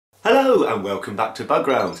Hello and welcome back to Bug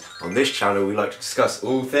Round. On this channel we like to discuss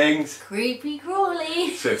all things creepy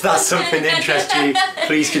crawly. So if that's something that interests you,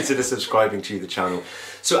 please consider subscribing to the channel.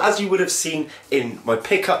 So as you would have seen in my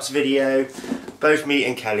pickups video, both me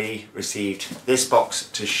and Kelly received this box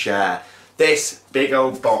to share. This big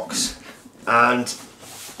old box, and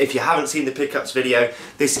if you haven't seen the pickups video,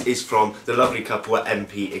 this is from the lovely couple at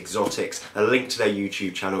MP Exotics. A link to their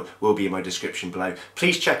YouTube channel will be in my description below.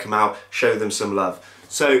 Please check them out, show them some love.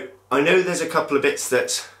 So I know there's a couple of bits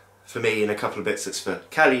that's for me and a couple of bits that's for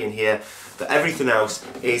Kelly in here, but everything else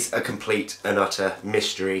is a complete and utter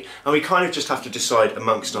mystery, and we kind of just have to decide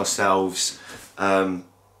amongst ourselves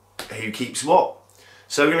who keeps what.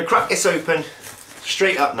 So we're going to crack this open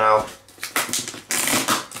straight up now.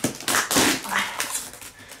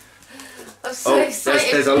 I'm so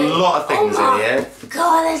excited. There's a lot of things in here.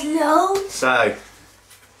 God, there's loads. So,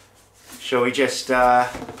 shall we just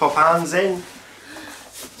pop hands in?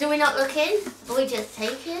 Do we not look in? Or we just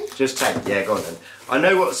take it? Just take, yeah, go on then. I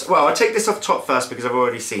know what's, well, I'll take this off top first because I've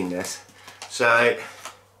already seen this. So,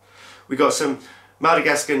 we got some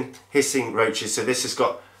Madagascan hissing roaches. So this has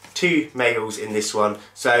got 2 males in this one.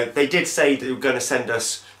 So they did say they were going to send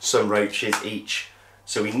us some roaches each.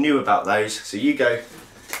 So we knew about those. So you go.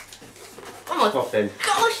 Oh my Pop in.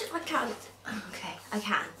 gosh, I can't. Okay, I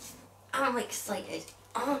can. I'm excited.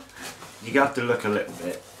 Oh. You have to look a little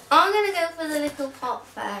bit. I'm gonna go for the little pot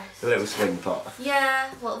first. The little swing pot. Yeah,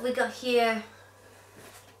 what have we got here?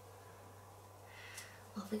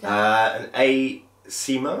 What have we got? An A.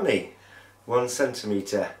 Simani, 1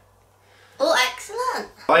 centimetre. Oh,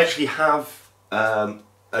 excellent. I actually have a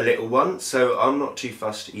little one, so I'm not too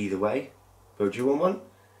fussed either way. But do you want one?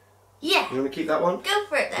 Yeah. You want to keep that one? Go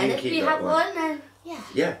for it then. You If keep you that have one. one, then yeah.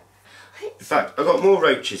 Yeah. In fact, I've got more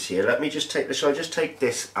roaches here. Let me just take this. Shall I just take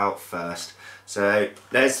this out first? So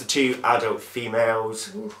there's the 2 adult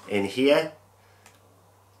females in here.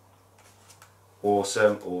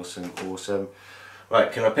 Awesome, awesome, awesome.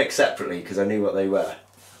 Right, can I pick separately because I knew what they were?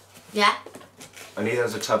 Yeah. I knew there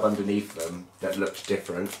was a tub underneath them that looked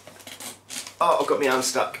different. Oh, I've got my hand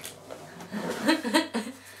stuck.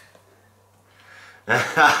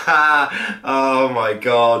 Oh my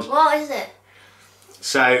god. What is it?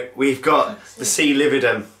 So we've got the sea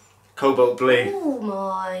lividum, cobalt blue. Oh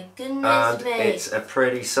my goodness And me. it's a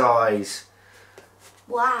pretty size.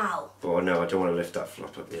 Wow. Oh no, I don't want to lift that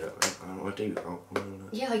flop up yet. Oh, I do. Oh, no.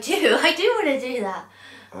 Yeah, I do. I do want to do that.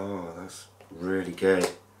 Oh, that's really good.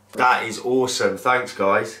 That is awesome. Thanks,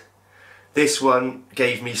 guys. This one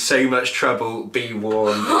gave me so much trouble. Be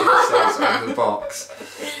warned, it says on the box.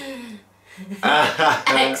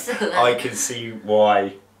 Excellent. I can see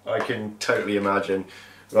why. I can totally imagine.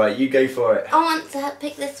 Right, you go for it. I want to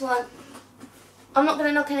pick this one. I'm not going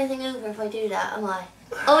to knock anything over if I do that, am I?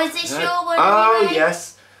 Oh, is this your one? Oh, anyway?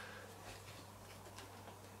 yes.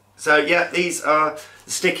 So, yeah, these are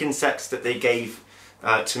the stick insects that they gave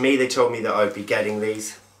to me. They told me that I'd be getting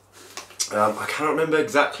these. I cannot remember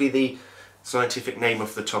exactly the scientific name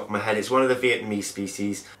off the top of my head. It's one of the Vietnamese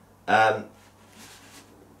species. But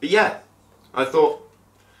yeah, I thought,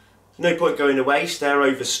 no point going to waste. They're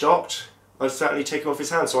overstocked. I'll certainly take them off his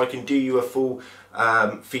hands so I can do you a full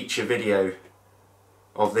feature video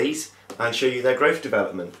of these and show you their growth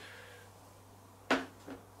development.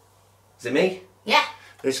 Is it me? Yeah.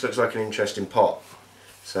 This looks like an interesting pot.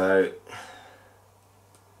 So,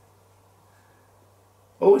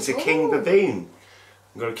 oh, it's a king baboon.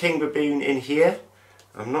 I've got a king baboon in here.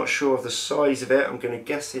 I'm not sure of the size of it. I'm going to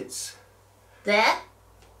guess it's... There.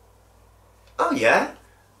 Oh yeah.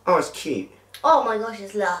 Oh, it's cute. Oh my gosh,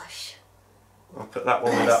 it's lush. I'll put that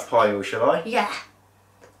one with that pile, shall I? Yeah.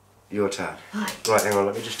 Your turn. Right. Right, hang on,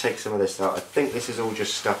 let me just take some of this out. I think this is all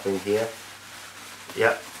just stuff in here.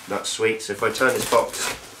 Yep, that's sweet. So if I turn this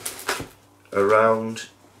box around,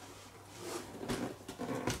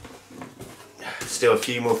 still a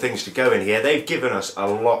few more things to go in here. They've given us a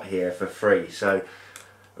lot here for free, so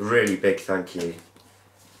a really big thank you.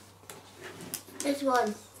 This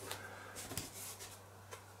one.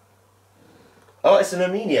 Oh, it's an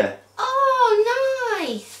Armenia. Oh,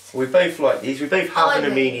 nice. We both like these. We both have I an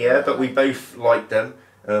really Armenia, like but we both like them.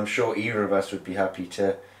 And I'm sure either of us would be happy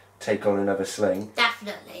to take on another sling.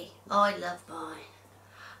 Definitely. Oh, I love mine.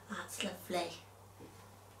 That's lovely.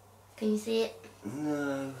 Can you see it?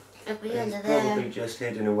 No, It'll be it's under probably there. just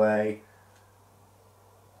hidden away.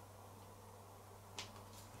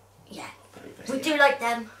 Yeah. We do like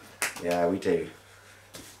them. Yeah, we do.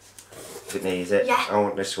 Sydney, is it? Yeah. I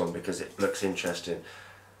want this one because it looks interesting.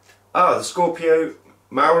 Oh, the Scorpio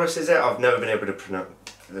Maurus, is it? I've never been able to know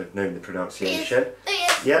the pronunciation. It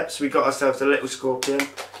is. Yep, so we got ourselves a little scorpion.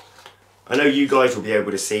 I know you guys will be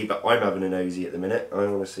able to see, but I'm having a nosy at the minute. I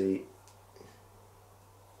want to see.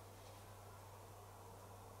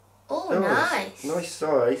 Oh, nice. Nice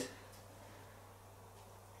size.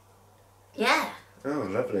 Yeah. Oh,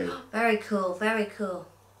 lovely. Very cool, very cool.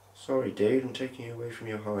 Sorry, dude, I'm taking you away from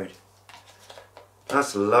your hide.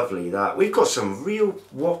 That's lovely, that. We've got some real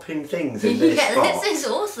whopping things in this Yeah, box. this is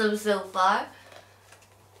awesome so far.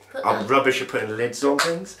 I'm rubbish at putting lids on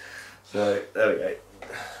things. So, there we go.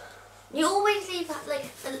 You always leave that, like,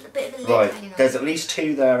 a bit of a lid Right, hanging on. there's at least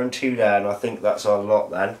 2 there and 2 there, and I think that's our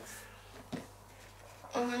lot then.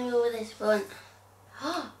 I'm going to go with this one.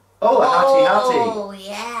 Oh, a hatty hatty. Oh,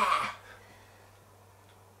 yeah.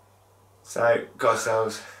 So, got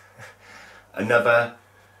ourselves another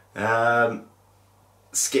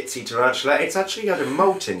Skitsy tarantula. It's actually got a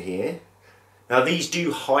molt in here. Now these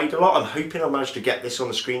do hide a lot. I'm hoping I managed to get this on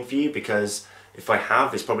the screen for you, because if I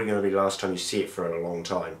have, it's probably going to be the last time you see it for a long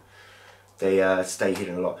time. They stay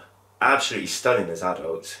hidden a lot. Absolutely stunning as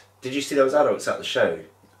adults. Did you see those adults at the show?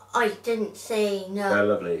 I didn't say no. They're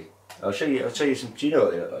lovely. I'll show you some. Do you know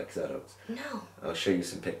what they look like as adults? No. I'll show you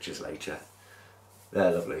some pictures later.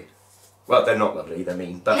 They're lovely. Well, they're not lovely, they're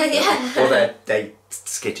mean, but Yeah. well, they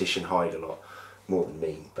skittish and hide a lot more than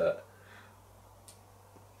mean, but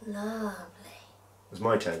Lovely. it's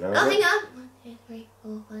my turn now. Oh, Isn't hang it? on. 1, 2, 3,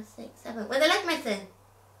 4, 5, 6, 7. Where the leg missing?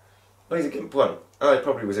 Oh, he's a good one. Oh, he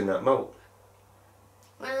probably was in that molt.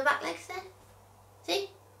 Where are the back legs then? See?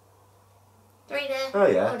 3 there. Oh,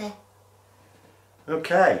 yeah. 4 there.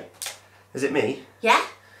 Okay. Is it me? Yeah?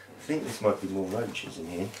 I think this might be more roaches in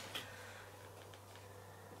here.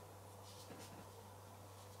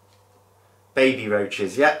 Baby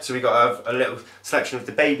roaches, yep. So we've got a little selection of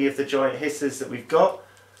the baby of the giant hissers that we've got.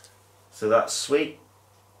 So that's sweet.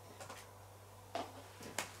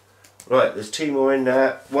 Right, there's 2 more in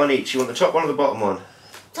there. 1 each. You want the top one or the bottom one?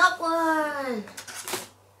 Top one.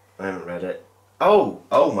 I haven't read it. Oh!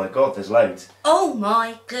 Oh my god, there's loads. Oh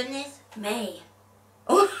my goodness me.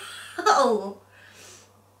 Oh.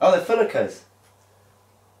 Oh, they're Fulicas.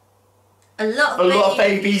 A lot A of lot of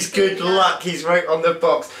babies, good luck. He's right on the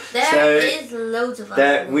box. There is loads of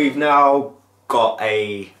them. We've now got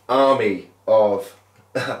a army of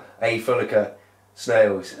Aphilica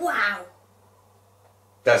snails. Wow.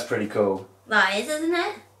 That's pretty cool. That is, isn't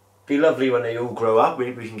it? Be lovely when they all grow up.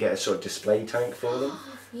 We can get a sort of display tank for them.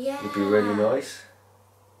 Yeah. It'd be really nice.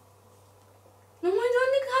 Oh my god,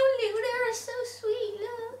 look how little they are. So sweet,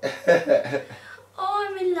 look. Oh,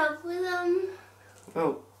 I'm in love with them.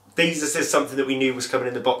 Well, these is something that we knew was coming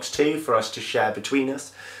in the box too, for us to share between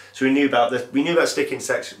us. So we knew about stick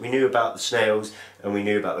insects, we knew about the snails, and we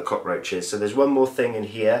knew about the cockroaches. So there's one more thing in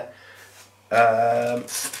here.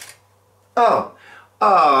 It's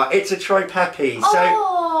a Tripepe. So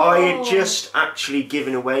I had just actually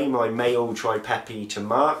given away my male Tripepe to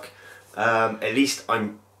Mark. At least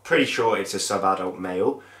I'm pretty sure it's a sub-adult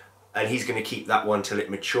male. And he's going to keep that one till it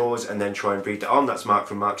matures and then try and breed it on. That's Mark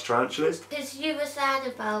from Mark's Tarantulas. Because you were sad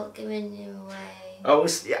about giving him away.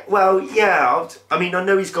 Yeah, I mean, I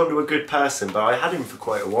know he's gone to a good person, but I had him for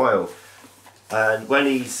quite a while. And when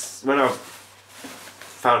I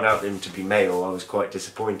found out him to be male, I was quite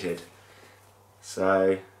disappointed.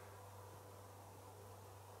 So,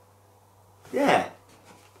 yeah.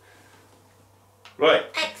 Right.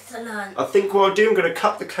 Excellent. I think what I'll do, I'm going to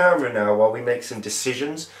cut the camera now while we make some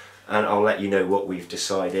decisions, and I'll let you know what we've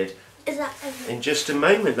decided. Is that everything? In just a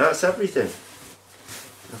moment. That's everything,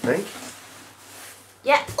 I think.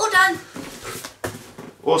 Yeah, all done.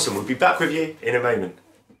 Awesome, we'll be back with you in a moment.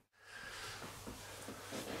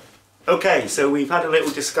 Okay, so we've had a little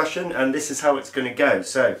discussion and this is how it's going to go.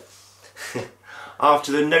 So,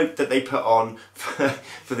 after the note that they put on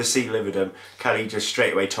for the C. lividum, Kelly just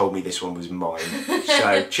straight away told me this one was mine.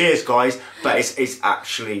 So, cheers guys, but it's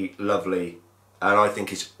actually lovely and I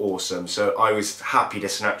think it's awesome. So I was happy to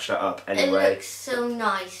snatch that up anyway. It looks so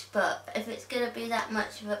nice, but if it's going to be that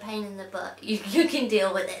much of a pain in the butt, you can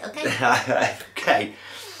deal with it, okay? Okay.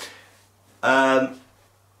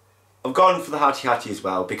 I've gone for the Hatty Hatty as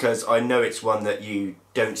well because I know it's one that you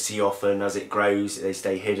don't see often. As it grows, they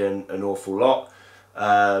stay hidden an awful lot.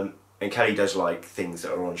 And Kelly does like things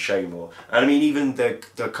that are on show more. And I mean, even the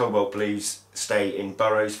cobalt blues stay in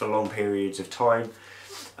burrows for long periods of time.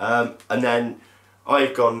 And then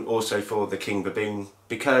I've gone also for the King Baboon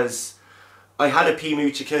because I had a P.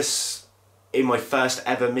 muticus in my first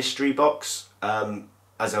ever mystery box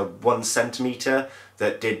as a 1 centimetre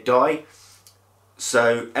that did die.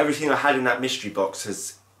 So everything I had in that mystery box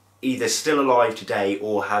is either still alive today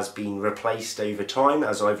or has been replaced over time,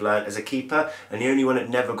 as I've learnt as a keeper, and the only one that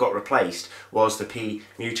never got replaced was the P.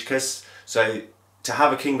 muticus. So to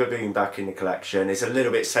have a King Baboon back in the collection is a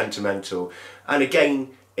little bit sentimental, and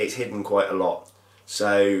again it's hidden quite a lot,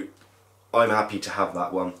 so I'm happy to have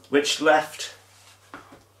that one. Which left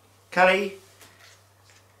Kelly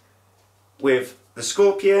with the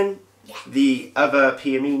Scorpion, yeah, the other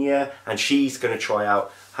Pyraminia, and she's going to try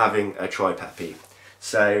out having a Tripeppy.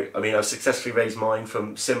 So I mean, I've successfully raised mine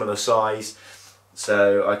from similar size,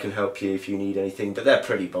 so I can help you if you need anything, but they're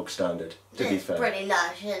pretty bog standard, to be fair. It's pretty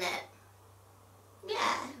lush, isn't it?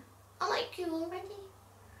 Yeah, I like you already.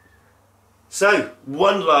 So,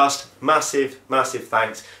 one last massive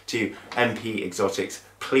thanks to MP Exotics.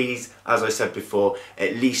 Please, as I said before,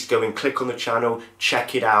 at least go and click on the channel,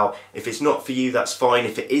 check it out. If it's not for you, that's fine.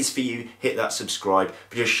 If it is for you, hit that subscribe.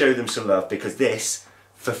 But just show them some love, because this,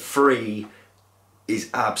 for free, is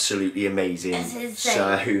absolutely amazing. It's insane.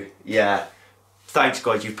 So, yeah. Thanks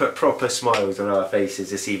guys, you've put proper smiles on our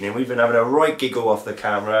faces this evening. We've been having a right giggle off the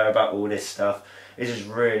camera about all this stuff. It's just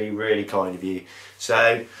really kind of you.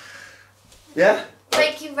 So, yeah.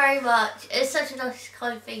 Thank you very much. It's such a nice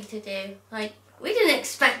kind of thing to do. Like, we didn't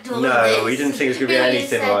expect all of this. No, we didn't think it was going to be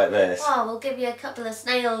anything said, like this. Oh, we'll give you a couple of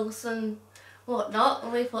snails and whatnot.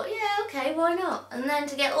 And we thought, yeah, okay, why not? And then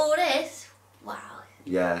to get all this, wow.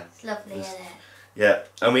 Yeah. It's lovely, isn't it? Yeah,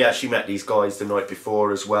 and we actually met these guys the night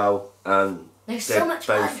before as well. And they're so much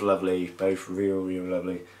both fun. lovely, both real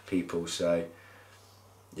lovely people, so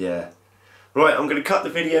yeah. Right, I'm going to cut the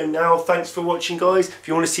video now. Thanks for watching guys. If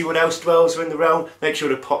you want to see what else dwells in the realm, make sure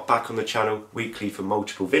to pop back on the channel weekly for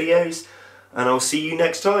multiple videos, and I'll see you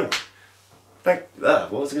next time.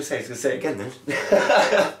 What was I going to say? I was going to say it again then.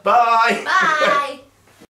 Bye! Bye!